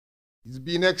It's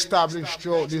been established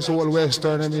throughout this whole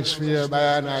Western Hemisphere by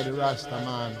an I, the Rasta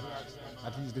man,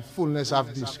 that is the fullness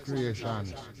of this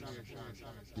creation.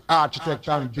 The architect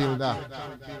and builder,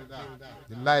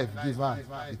 the life giver,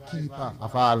 the keeper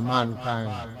of all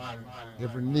mankind.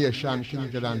 Every nation,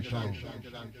 kindred and tongue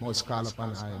must call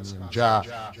upon I name, Jah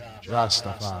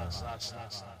Rastafari.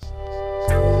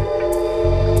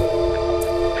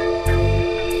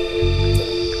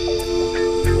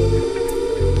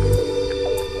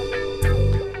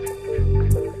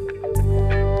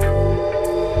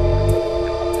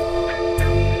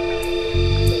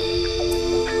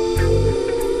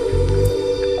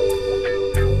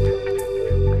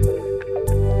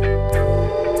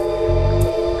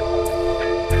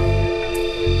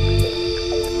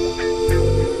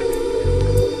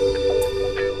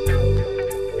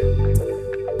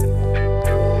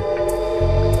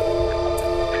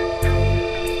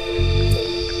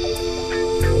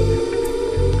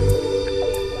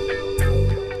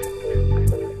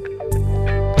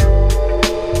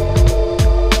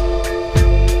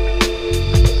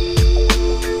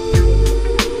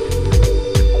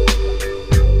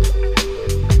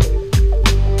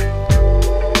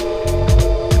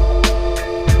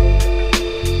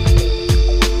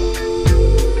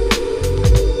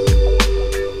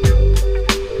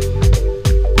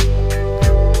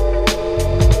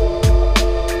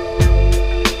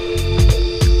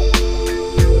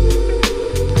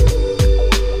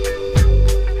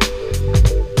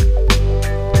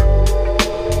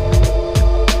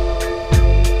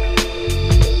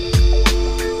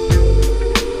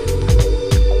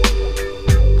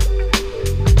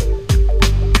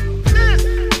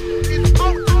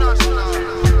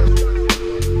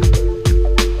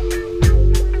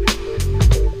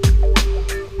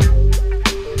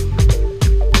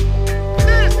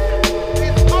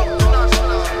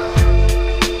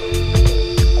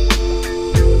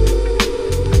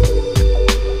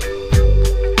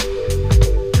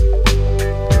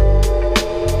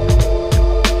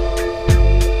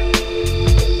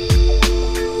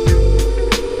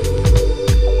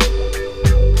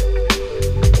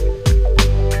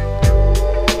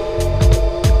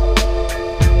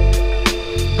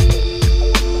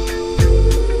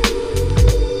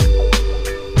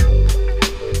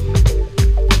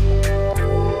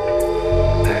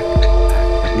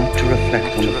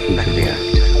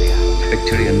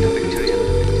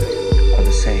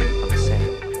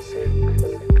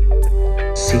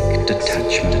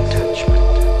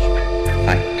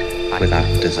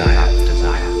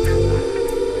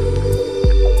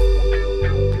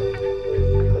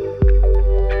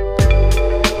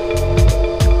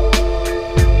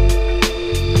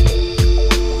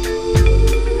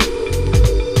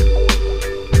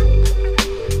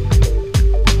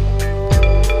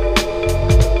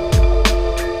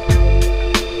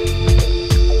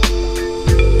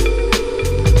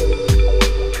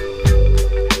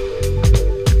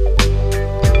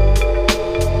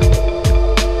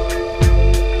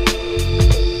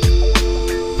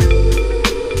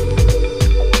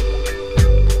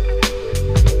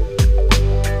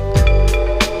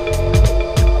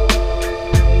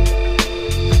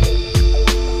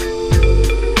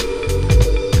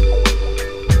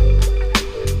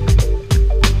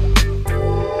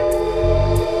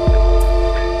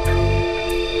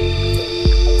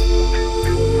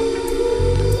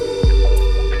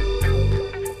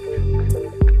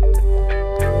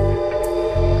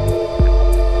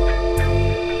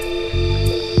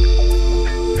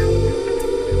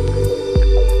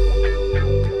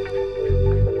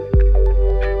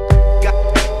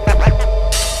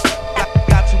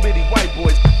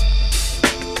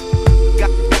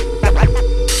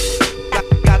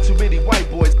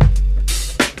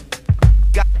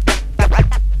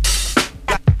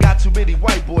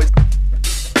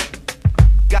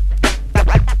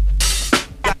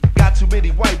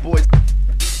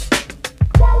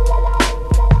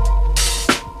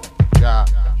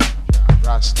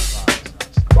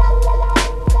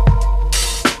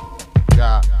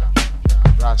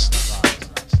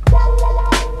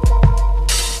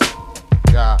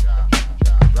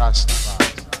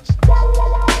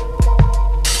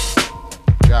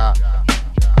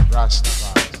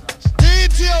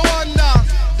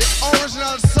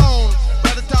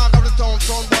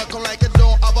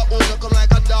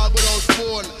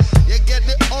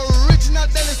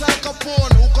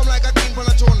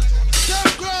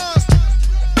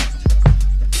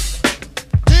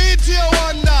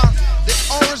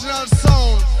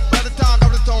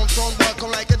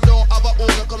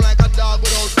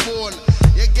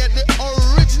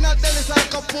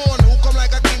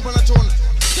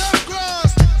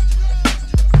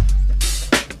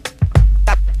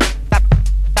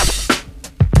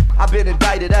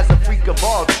 of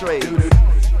all trades.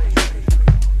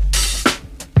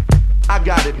 I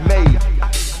got it made.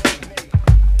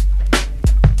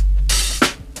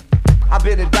 I've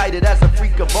been indicted as a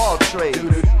freak of all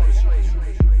trades.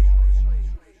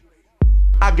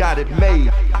 I got it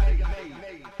made.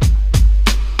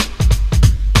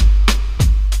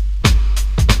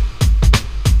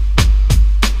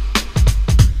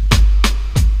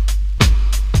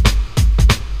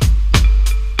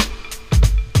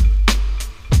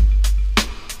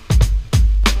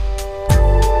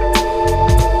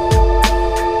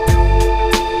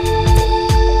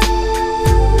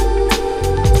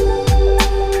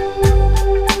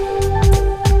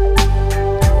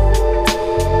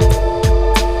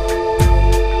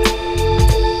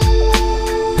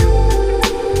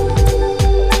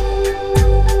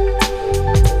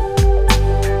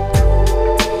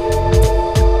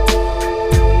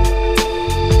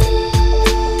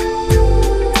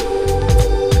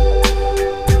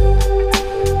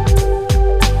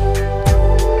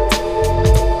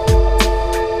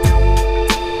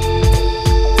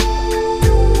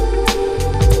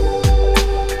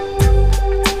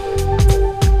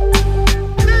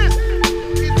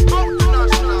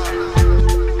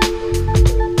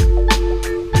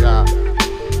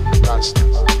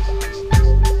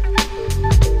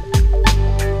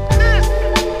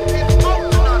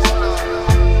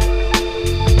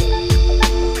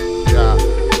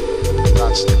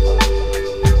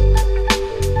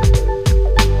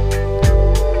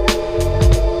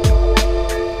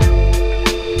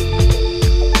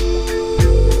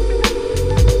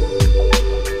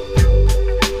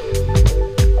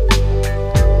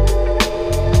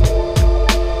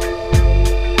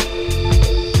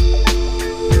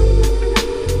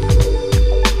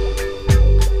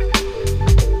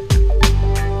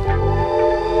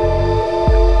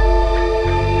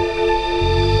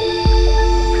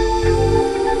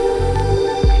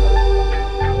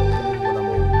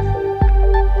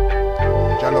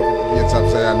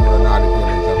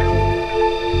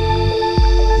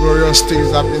 Glorious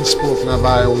things have been spoken of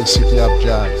by our city of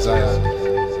Jah, Zion.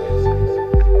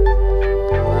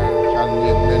 Shall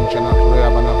make mention of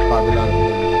Rahab and of Babylon.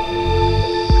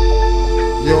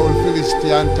 The old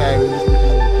Philistine time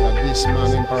in this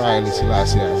man Emperor Haile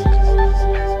Selassie. And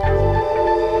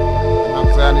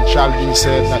after it shall be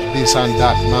said that this and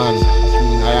that man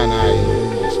between I and I in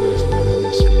this Western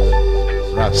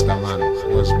Hemisphere, Rasta man,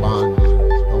 was born.